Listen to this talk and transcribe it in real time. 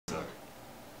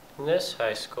In this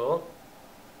high school,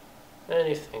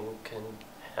 anything can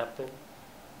happen.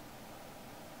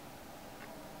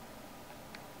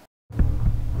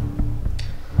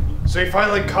 So you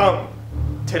finally come,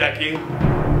 Tedeki.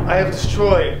 I have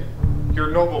destroyed your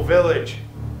noble village.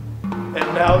 And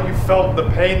now you felt the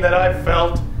pain that I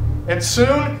felt, and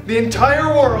soon the entire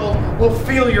world will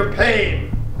feel your pain.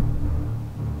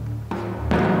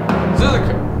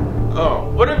 Suzuka! Oh,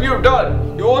 what have you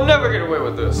done? You will never get away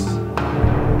with this.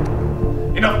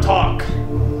 Enough talk.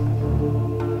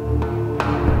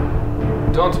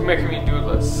 Don't make me do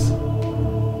this.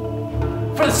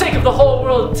 For the sake of the whole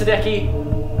world, Tadeki,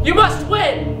 you must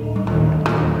win!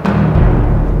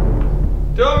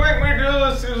 Don't make me do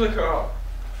this, Suzuka!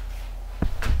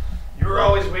 You were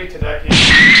always weak, Tadeki.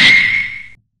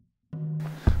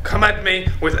 Come at me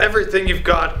with everything you've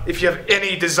got if you have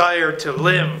any desire to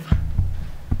live.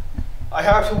 I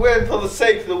have to win for the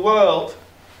sake of the world.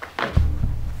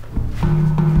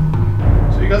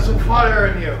 So you got some fire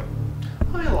in you.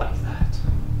 I like that.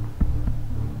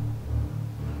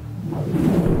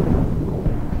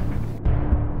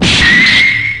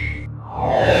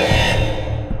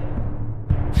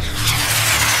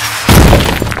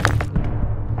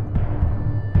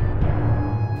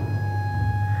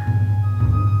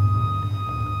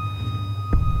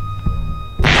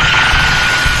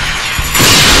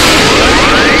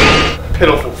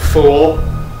 Pitiful fool.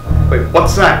 Wait,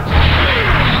 what's that?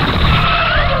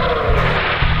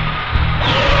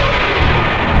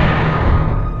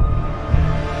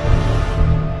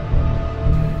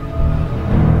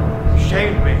 You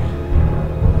shamed me.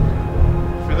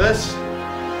 For this,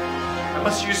 I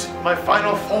must use my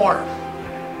final form.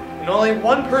 And only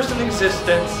one person in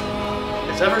existence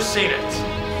has ever seen it.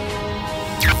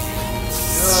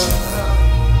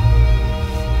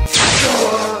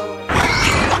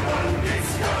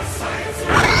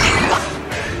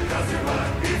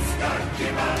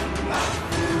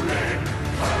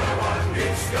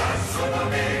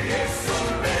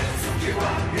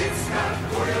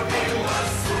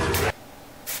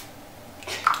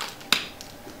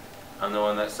 I'm the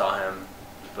one that saw him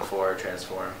before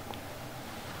transform.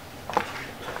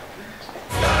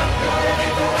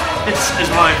 This is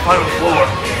my final floor,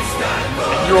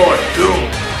 and you're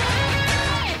doomed.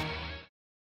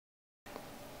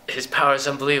 His power is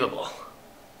unbelievable.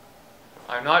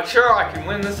 I'm not sure I can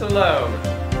win this alone.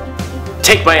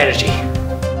 Take my energy.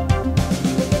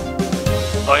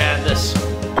 Oh yeah, and this.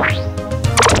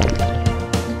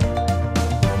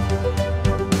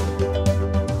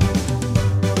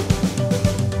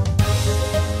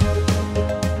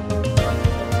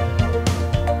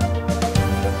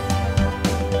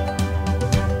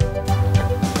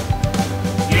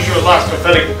 Use your last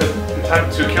pathetic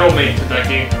attempt to kill me,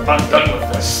 Tadeki. I'm done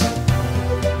with this.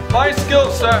 My skill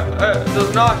set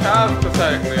does not have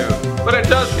pathetic moves, but it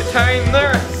does contain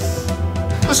this.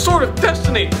 The Sword of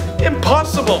Destiny!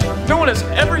 Impossible! No one has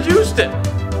ever used it!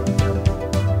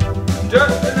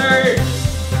 Destiny!